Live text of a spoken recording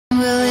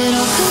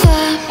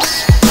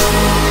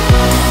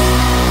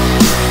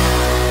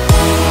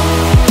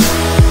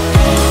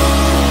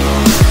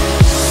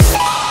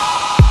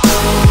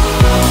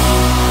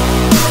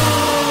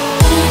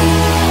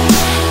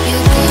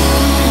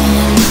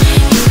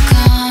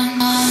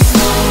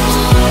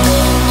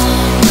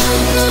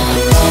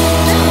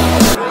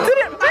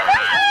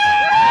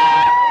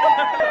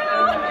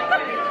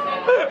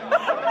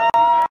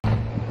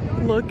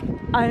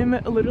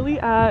I'm literally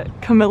at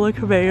Camila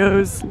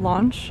Cabello's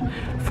launch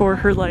for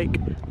her like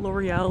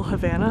L'Oreal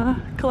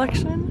Havana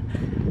collection.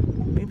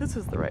 I think this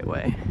is the right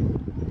way.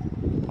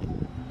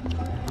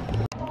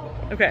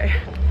 Okay,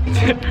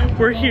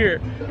 we're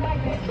here.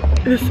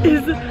 This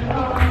is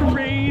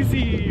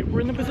crazy.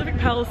 We're in the Pacific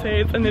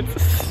Palisades and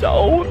it's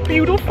so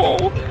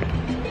beautiful.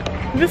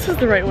 This is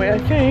the right way, I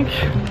think.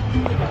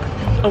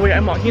 Oh wait,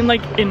 I'm walking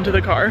like into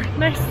the car.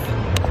 Nice.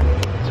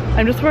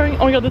 I'm just wearing,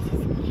 oh my god, this is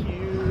cute.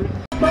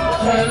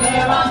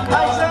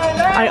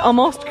 I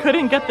almost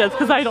couldn't get this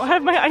because I don't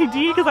have my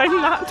ID because I'm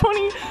not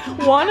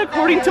 21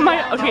 according to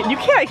my, okay, you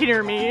can't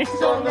hear me.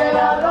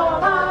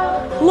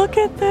 Look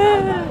at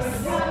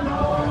this.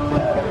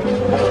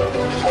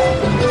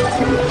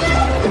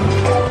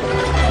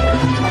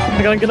 Oh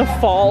my god, I'm gonna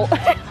fall.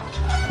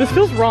 This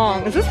feels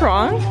wrong. Is this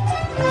wrong?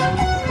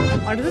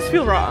 Why does this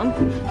feel wrong?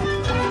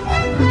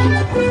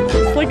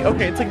 It's like,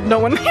 okay, it's like no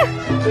one there.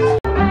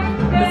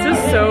 This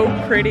is so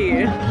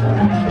pretty.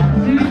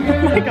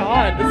 Oh my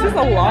god, this is a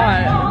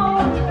lot. Yeah.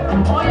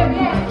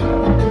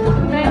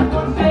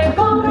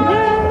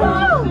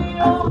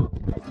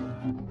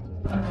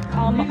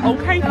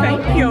 Okay,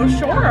 thank you,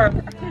 sure.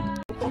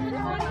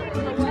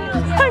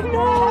 I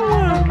know.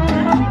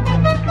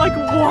 Like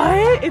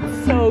what?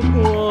 It's so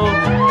cool.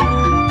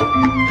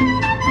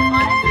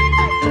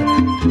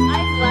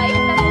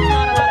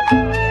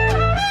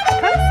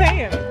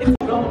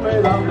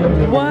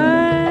 What?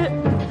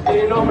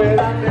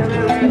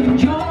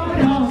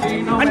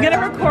 I'm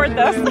gonna record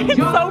this. It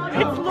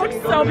looks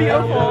so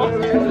beautiful.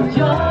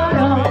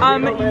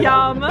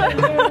 Yum.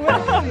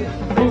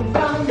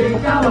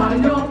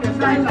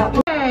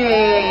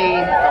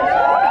 Hey.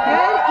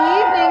 Good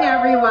evening,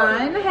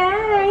 everyone.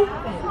 Hey.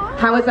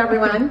 How is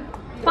everyone?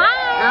 Fine.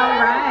 All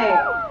right.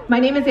 My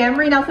name is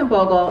Anne-Marie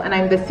Nelson-Bogle, and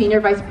I'm the Senior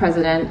Vice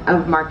President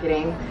of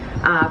Marketing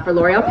for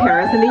L'Oreal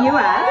Paris in the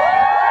U.S.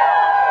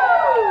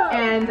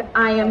 And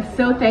I am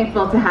so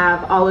thankful to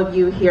have all of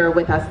you here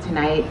with us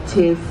tonight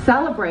to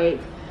celebrate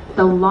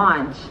the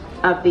launch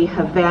of the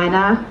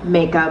Havana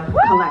Makeup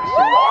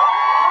Collection.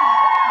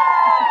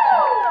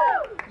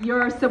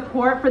 Your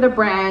support for the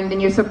brand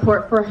and your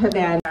support for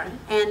Havana.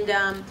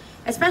 And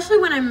especially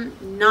when I'm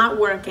not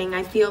working,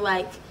 I feel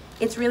like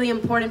it's really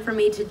important for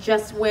me to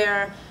just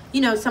wear, you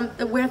know,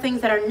 wear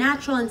things that are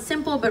natural and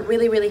simple, but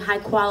really, really high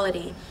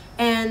quality.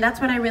 And that's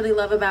what I really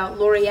love about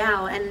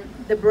L'Oreal and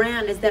the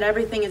brand is that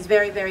everything is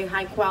very, very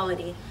high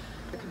quality.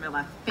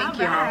 Camila, thank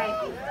you.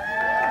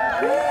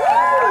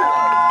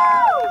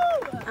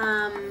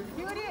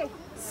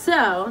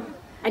 So,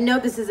 I know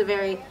this is a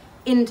very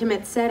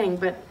intimate setting,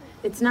 but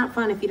it's not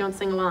fun if you don't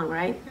sing along,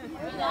 right?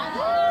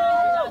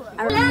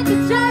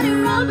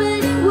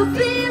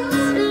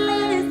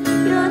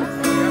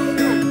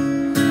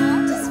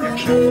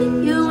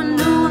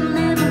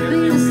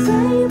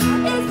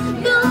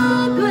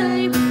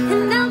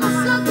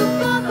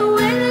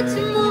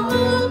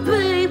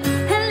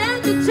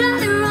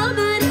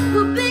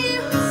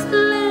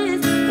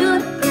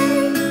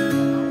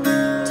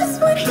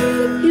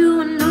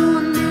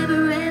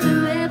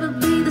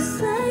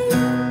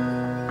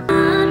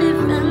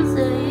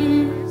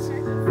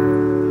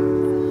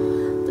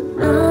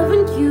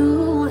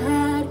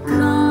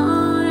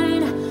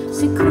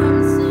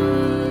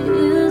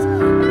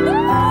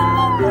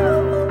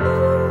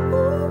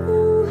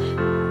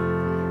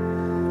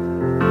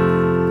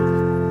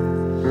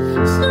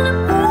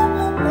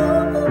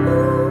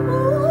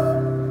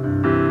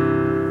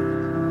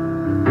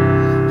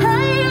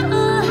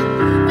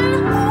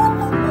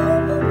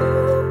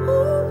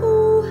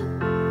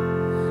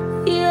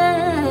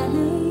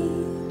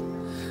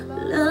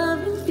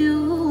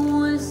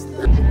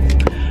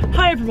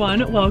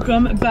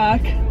 Welcome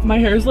back. My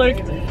hair's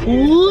like,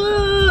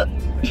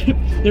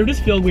 they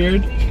just feel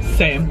weird.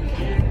 Same.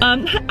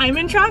 I'm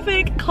in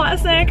traffic,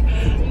 classic.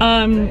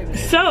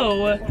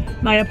 So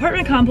my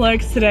apartment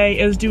complex today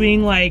is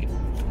doing like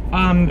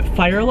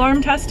fire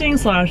alarm testing /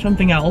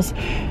 something else,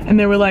 and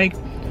they were like,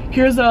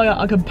 here's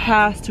a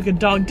pass to a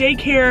dog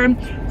daycare,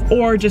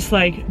 or just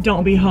like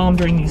don't be home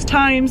during these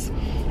times.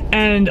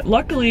 And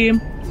luckily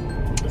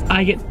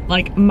I get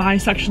like my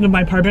section of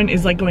my apartment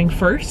is like going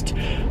first,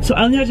 so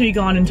I only have to be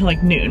gone until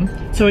like noon.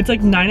 So it's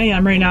like 9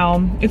 a.m. right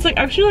now. It's like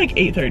actually like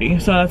 8:30,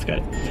 so that's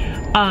good.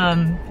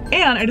 And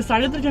I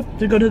decided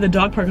to go to the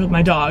dog park with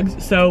my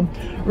dogs. So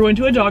we're going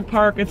to a dog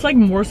park. It's like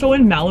more so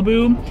in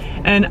Malibu,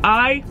 and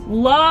I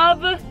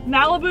love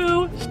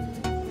Malibu.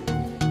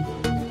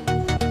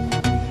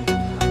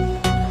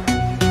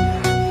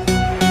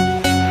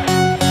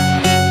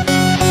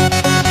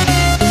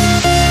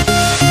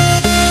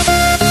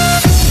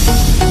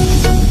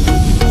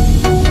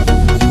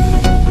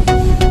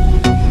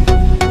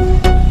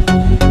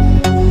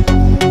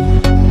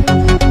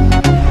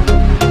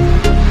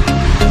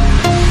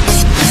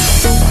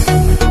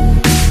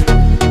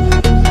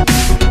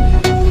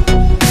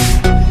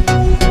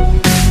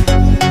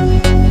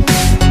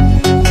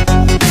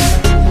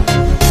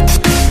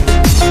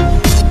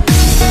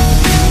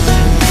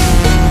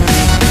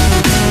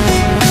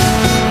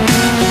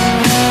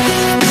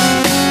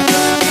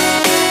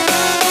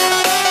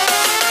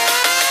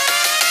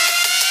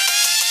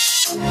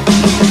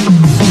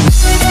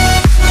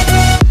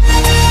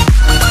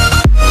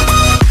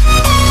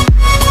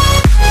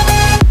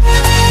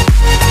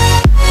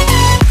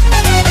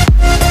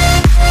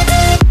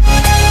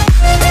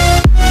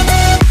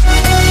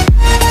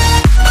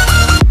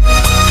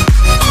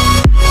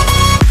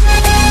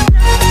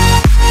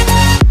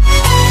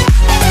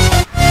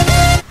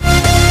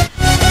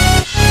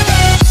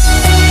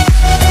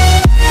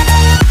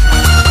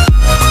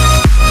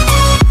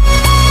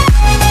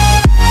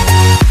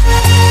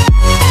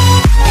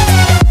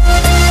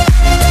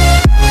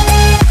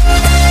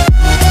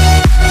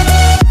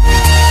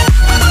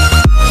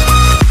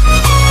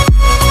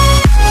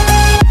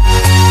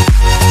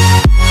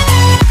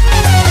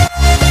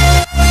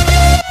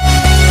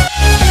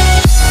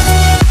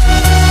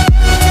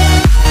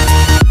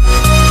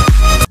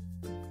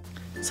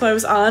 I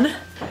was on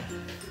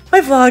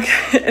my vlog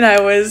and I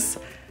was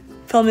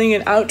filming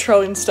an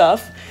outro and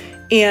stuff,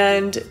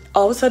 and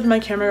all of a sudden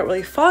my camera got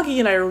really foggy,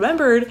 and I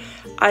remembered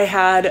I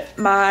had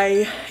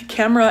my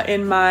camera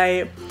in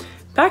my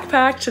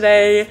backpack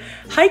today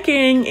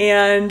hiking,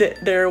 and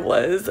there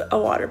was a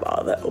water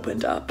bottle that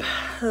opened up.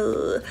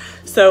 So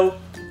it's a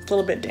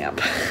little bit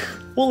damp.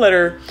 We'll let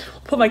her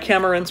put my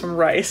camera in some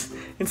rice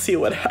and see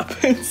what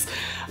happens.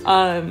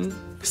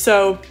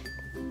 So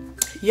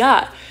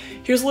yeah,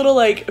 here's a little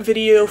like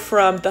video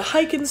from the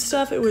hike and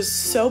stuff. It was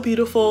so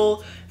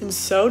beautiful and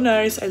so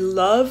nice. I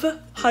love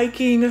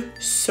hiking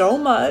so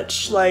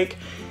much. Like,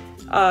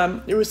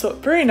 it was so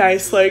very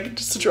nice, like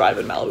just to drive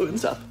in Malibu and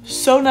stuff.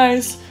 So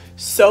nice,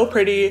 so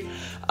pretty.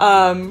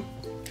 When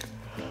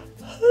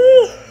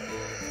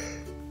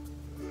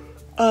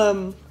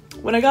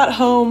I got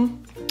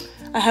home,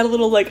 I had a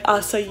little like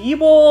acai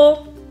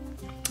bowl.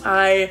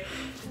 I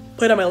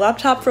played on my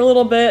laptop for a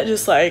little bit,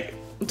 just like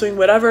doing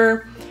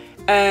whatever.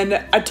 And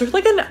I took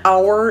like an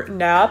hour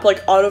nap,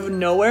 like out of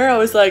nowhere. I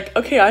was like,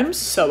 okay, I'm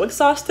so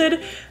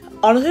exhausted.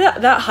 Honestly,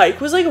 that hike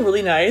was like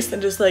really nice,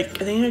 and just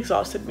like, I think it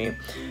exhausted me.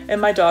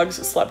 And my dogs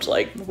slept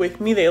like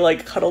with me. They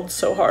like cuddled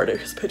so hard.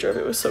 This picture of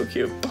it was so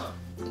cute.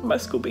 My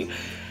Scooby.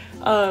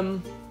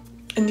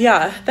 And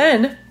yeah,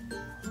 then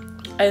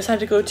I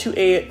decided to go to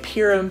a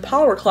Peer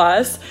Empower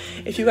class.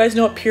 If you guys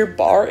know what Peer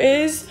Bar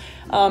is,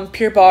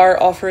 Peer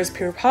Bar offers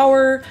Peer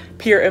Power,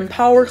 Peer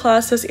Empower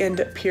classes,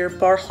 and Peer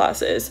Bar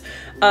classes.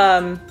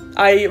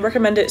 I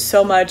recommend it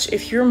so much.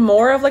 If you're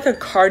more of like a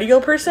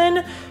cardio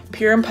person,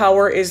 Peer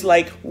Empower is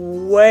like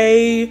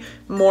way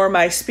more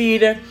my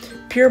speed.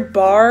 Peer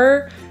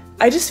Bar,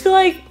 I just feel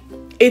like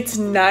it's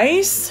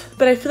nice,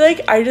 but I feel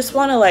like I just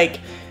want to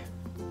like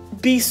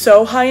be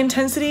so high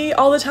intensity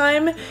all the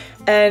time,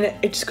 and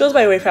it just goes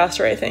by way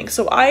faster, I think.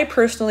 So I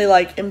personally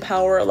like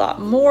Empower a lot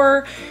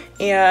more,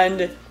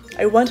 and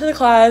I went to the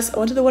class. I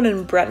went to the one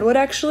in Brentwood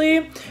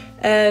actually,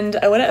 and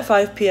I went at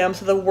 5 p.m.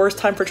 so the worst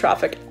time for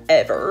traffic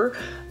ever.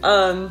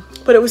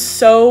 But it was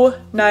so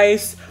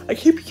nice. I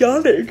keep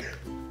yawning.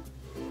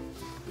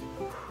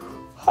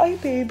 Hi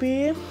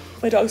baby.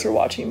 My dogs are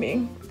watching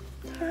me.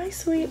 Hi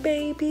sweet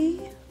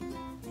baby.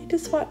 You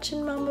just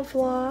watching mama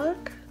vlog?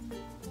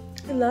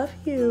 I love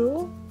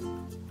you.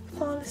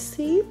 Fall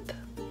asleep?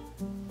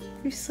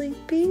 You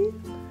sleepy?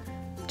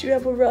 Do you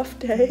have a rough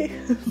day?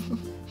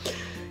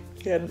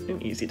 You had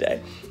an easy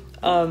day.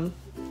 And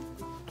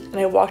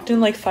I walked in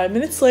like 5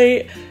 minutes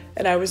late,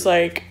 and I was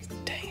like,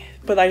 dang it.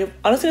 But I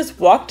honestly just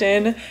walked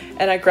in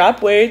and I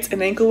grabbed weights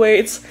and ankle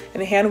weights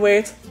and hand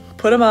weights,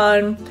 put them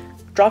on,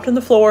 dropped on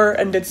the floor,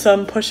 and did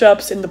some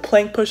push-ups and the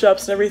plank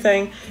push-ups and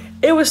everything.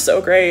 It was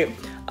so great.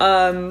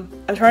 I'm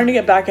trying to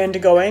get back into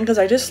going because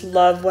I just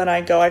love when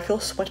I go. I feel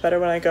so much better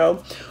when I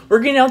go.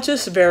 Working out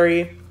just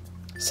very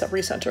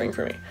recentering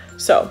for me.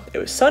 So it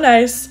was so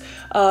nice.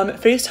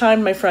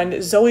 FaceTimed my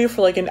friend Zoe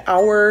for like an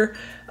hour.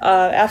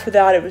 After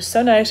that, it was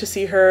so nice to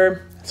see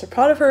her. I'm so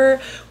proud of her.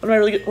 One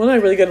of my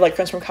really good like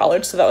friends from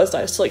college, so that was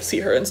nice to like see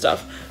her and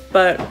stuff.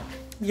 But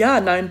yeah,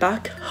 now I'm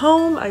back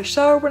home. I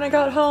showered when I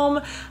got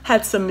home,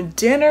 had some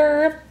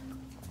dinner.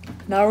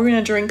 Now we're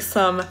gonna drink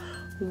some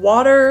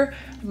water.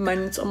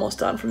 Mine's almost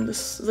done from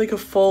this. It's like a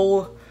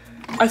full.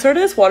 I started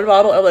this water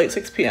bottle at like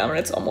 6 p.m. and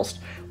it's almost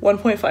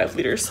 1.5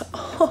 liters.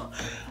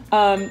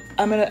 I'm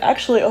gonna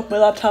actually open my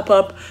laptop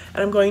up,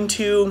 and I'm going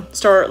to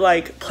start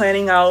like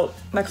planning out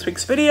next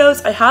week's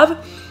videos.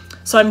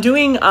 So I'm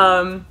doing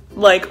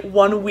like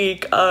 1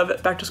 week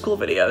of back to school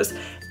videos,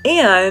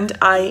 and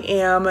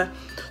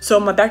so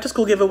my back to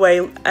school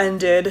giveaway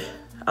ended,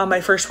 my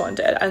first one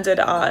ended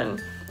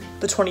on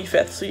the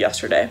 25th, so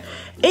yesterday,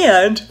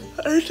 and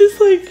I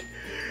just like,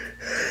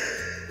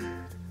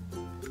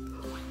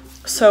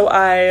 so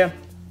I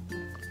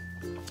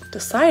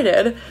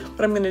decided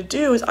what I'm gonna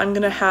do is I'm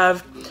gonna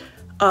have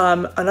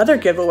another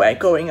giveaway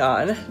going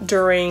on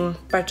during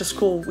back to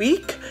school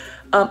week.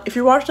 If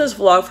you're watching this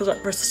vlog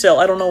for still,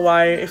 I don't know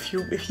why, if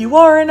you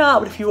are or not,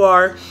 but if you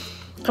are,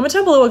 comment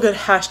down below a good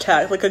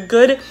hashtag, like a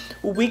good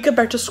week of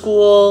back to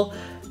school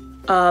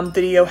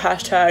video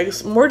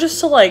hashtags, more just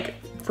to like,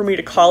 for me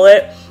to call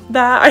it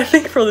that, I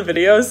think, for the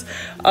videos.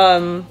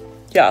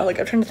 Yeah, like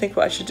I'm trying to think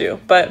what I should do,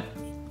 but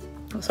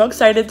I'm so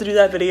excited to do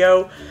that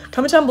video.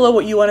 Comment down below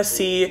what you want to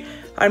see.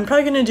 I'm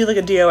probably going to do like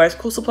a DIY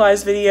school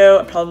supplies video.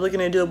 I'm probably going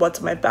to do what's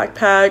in my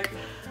backpack.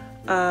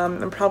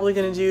 I'm probably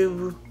going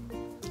to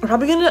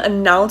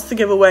announce the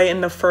giveaway in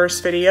the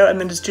first video, and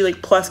then just do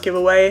like plus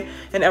giveaway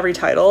in every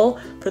title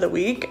for the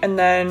week. And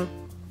then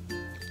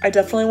I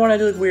definitely want to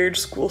do like weird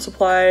school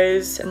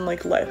supplies and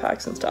like life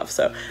hacks and stuff.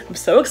 So I'm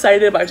so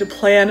excited about to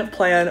plan,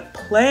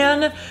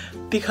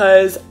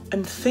 because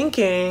I'm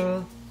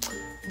thinking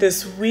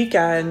this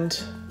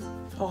weekend,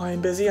 oh,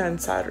 I'm busy on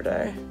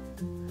Saturday,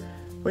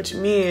 which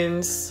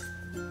means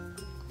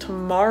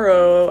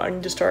tomorrow I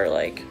need to start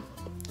like,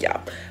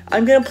 yeah,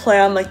 I'm gonna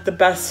plan like the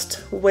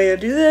best way to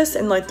do this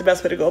and like the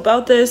best way to go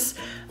about this.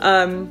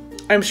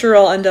 I'm sure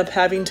I'll end up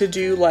having to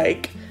do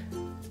like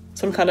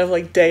some kind of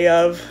like day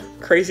of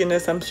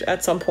craziness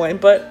at some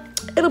point, but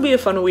it'll be a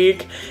fun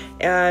week,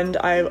 and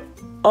I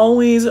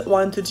always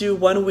wanted to do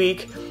 1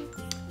 week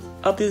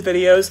of these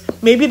videos.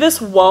 Maybe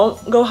this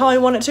won't go how I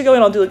want it to go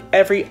and I'll do like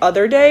every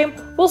other day.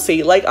 We'll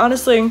see. Like,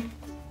 honestly,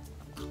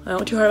 I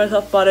don't too hard on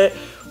myself about it.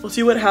 We'll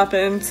see what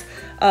happens.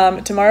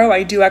 Tomorrow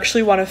I do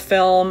actually want to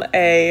film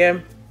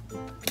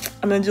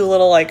I'm gonna do a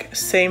little like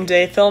same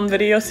day film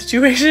video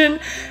situation,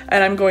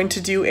 and I'm going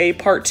to do a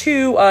part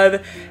 2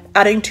 of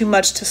adding too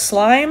much to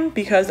slime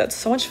because that's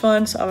so much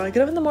fun. So I'm gonna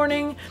get up in the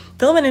morning,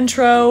 film an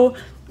intro,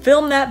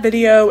 film that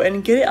video,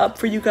 and get it up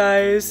for you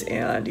guys.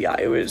 And yeah,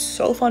 it was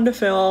so fun to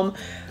film.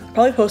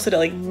 Probably posted at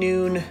like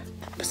noon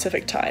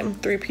Pacific time,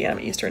 3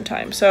 p.m. Eastern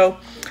time. So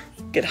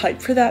get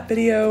hyped for that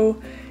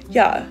video.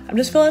 Yeah, I'm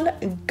just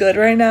feeling good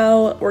right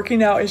now.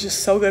 Working out is just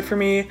so good for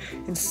me.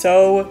 And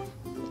so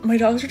my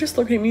dogs are just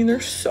looking at me and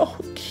they're so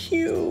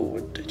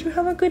cute. Did you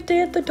have a good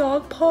day at the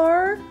dog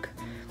park?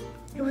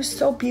 It was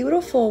so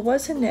beautiful,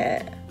 wasn't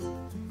it?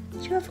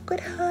 Did you have a good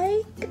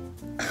hike?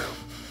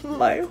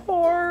 My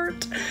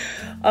heart.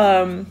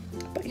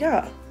 But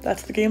yeah,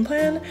 that's the game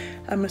plan.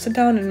 I'm gonna sit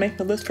down and make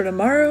the list for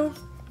tomorrow.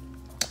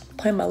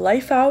 Plan my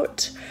life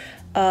out.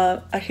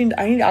 I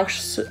need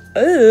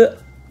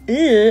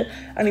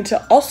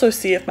to also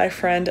see if my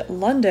friend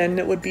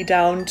London would be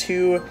down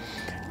to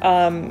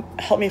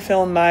help me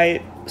film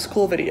my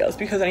school videos,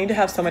 because I need to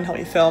have someone help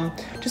me film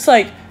just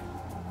like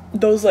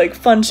those like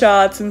fun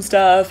shots and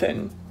stuff.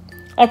 And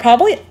I'll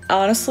probably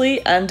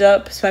honestly end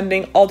up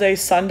spending all day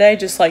Sunday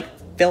just like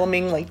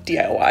filming like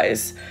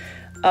DIYs,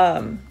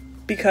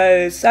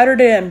 because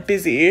Saturday I'm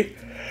busy.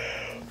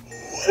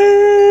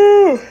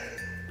 Woo!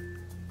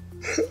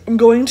 I'm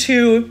going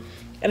to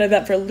an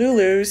event for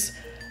Lulu's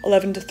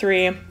 11 to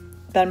 3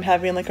 that I'm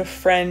having like a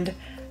friend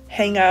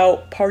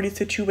hangout party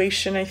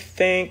situation, I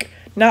think.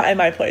 Not at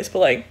my place, but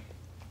like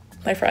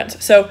my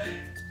friends. So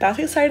that's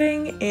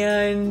exciting,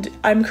 and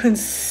I'm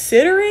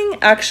considering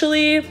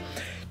actually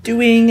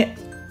doing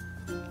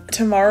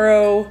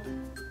tomorrow,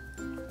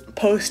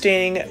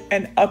 posting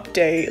an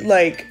update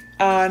like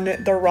on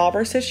the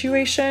robber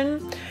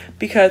situation,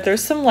 because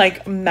there's some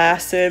like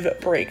massive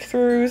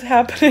breakthroughs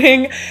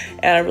happening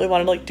and I really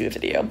wanted to like do a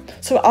video.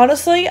 So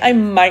honestly, I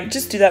might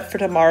just do that for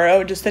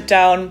tomorrow. Just sit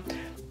down,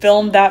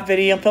 film that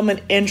video, film an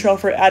intro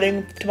for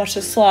adding too much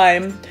to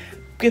slime,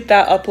 get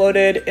that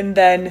uploaded, and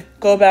then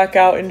go back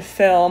out and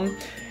film,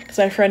 because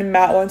my friend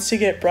Matt wants to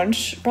get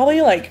brunch,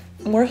 probably like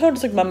more so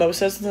just like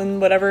mimosas than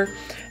whatever,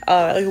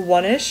 like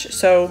 1-ish.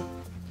 So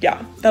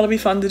yeah, that'll be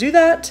fun to do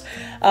that.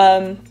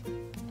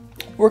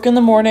 Work in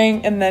the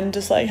morning and then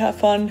just like have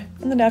fun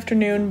in the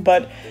afternoon.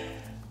 But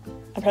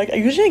I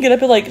usually get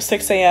up at like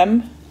 6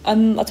 a.m.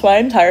 and that's why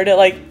I'm tired at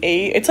like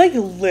 8. It's like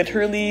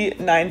literally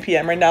 9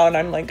 p.m. right now and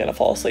I'm like gonna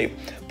fall asleep.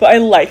 But I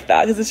like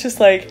that because it's just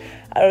like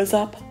I was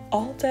up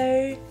all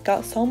day,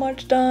 got so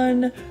much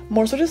done,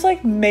 more so just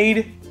like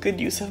made good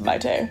use of my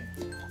day.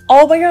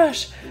 Oh my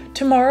gosh,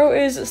 tomorrow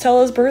is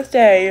Stella's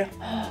birthday.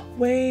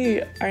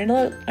 Wait, I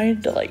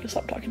need to like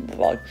stop talking to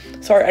the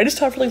vlog. Sorry, I just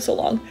talked for like so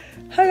long.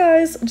 Hi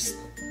guys, this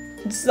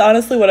is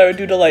honestly what I would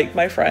do to like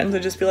my friends.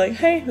 I'd just be like,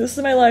 hey, this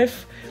is my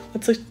life,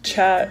 let's like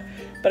chat.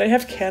 But I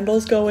have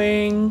candles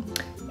going,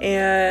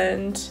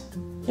 and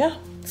yeah,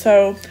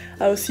 so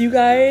I will see you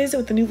guys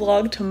with the new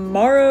vlog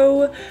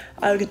tomorrow.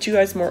 I'll get you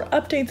guys more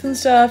updates and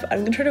stuff. I'm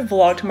gonna try to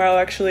vlog tomorrow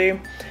actually.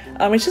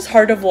 It's just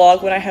hard to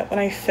vlog when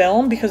I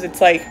film, because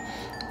it's like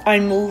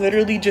I'm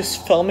literally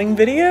just filming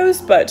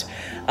videos. But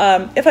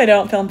if I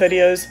don't film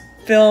videos,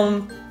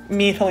 filming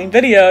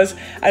videos,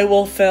 I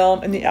will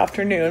film in the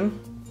afternoon.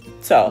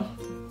 So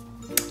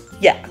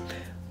yeah.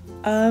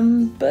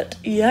 But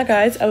yeah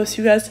guys, I will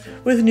see you guys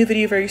with a new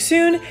video very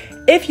soon.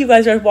 If you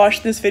guys are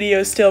watching this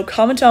video still,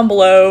 comment down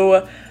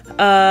below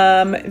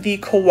the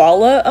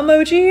koala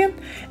emoji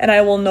and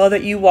I will know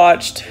that you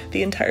watched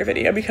the entire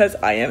video, because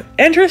I am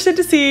interested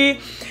to see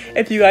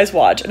if you guys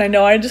watch. And I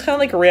know I just kind of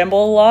like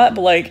ramble a lot,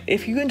 but like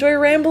if you enjoy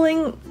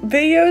rambling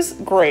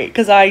videos, great,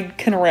 because I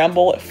can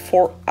ramble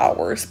for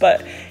hours.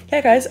 But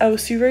yeah guys, I will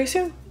see you very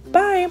soon.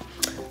 Bye.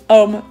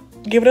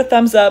 Give it a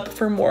thumbs up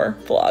for more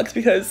vlogs,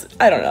 because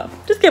I don't know,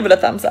 just give it a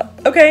thumbs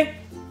up. Okay,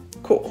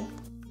 cool.